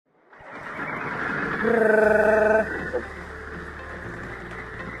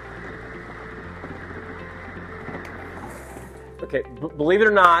Okay, believe it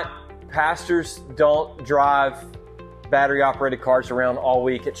or not, pastors don't drive battery-operated cars around all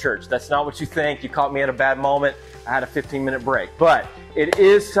week at church. That's not what you think. You caught me at a bad moment. I had a 15-minute break. But it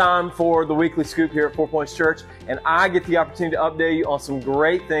is time for the Weekly Scoop here at 4 Points Church, and I get the opportunity to update you on some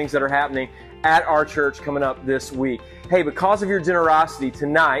great things that are happening at our church coming up this week. Hey, because of your generosity,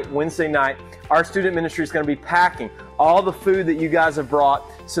 tonight, Wednesday night, our student ministry is going to be packing all the food that you guys have brought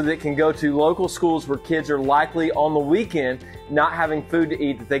so that it can go to local schools where kids are likely on the weekend not having food to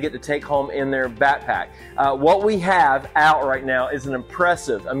eat that they get to take home in their backpack. What we have out right now is an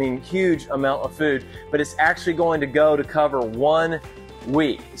impressive, huge amount of food, but it's actually going to go to cover 1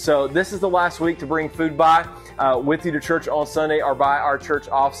 week. So this is the last week to bring food by with you to church on Sunday or by our church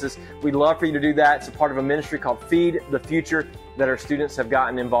offices. We'd love for you to do that. It's a part of a ministry called Feed the Future that our students have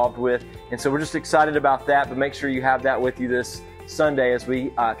gotten involved with. And so we're just excited about that, but make sure you have that with you this Sunday as we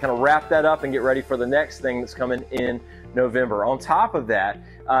kind of wrap that up and get ready for the next thing that's coming in November. On top of that,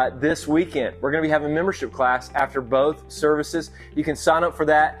 this weekend, we're going to be having a membership class after both services. You can sign up for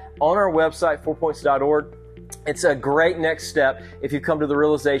that on our website, 4points.org. It's a great next step if you come to the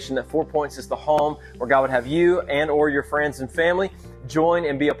realization that 4 Points is the home where God would have you and or your friends and family join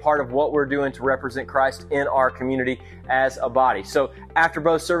and be a part of what we're doing to represent Christ in our community as a body. So after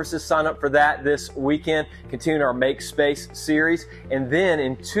both services, sign up for that this weekend, continuing our Make Space series. And then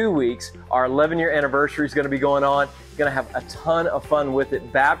in 2 weeks, our 11-year anniversary is going to be going on. Going to have a ton of fun with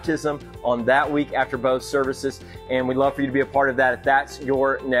it. Baptism on that week after both services. And we'd love for you to be a part of that if that's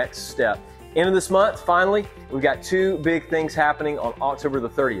your next step. End of this month, finally, we've got 2 big things happening on October the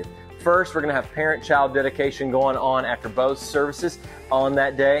 30th. First, we're going to have parent-child dedication going on after both services on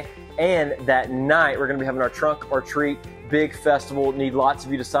that day. And that night, we're going to be having our Trunk or Treat big festival. Need lots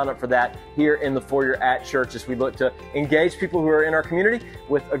of you to sign up for that here in the foyer at church as we look to engage people who are in our community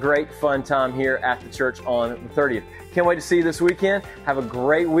with a great fun time here at the church on the 30th. Can't wait to see you this weekend. Have a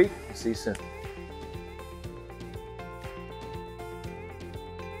great week. See you soon.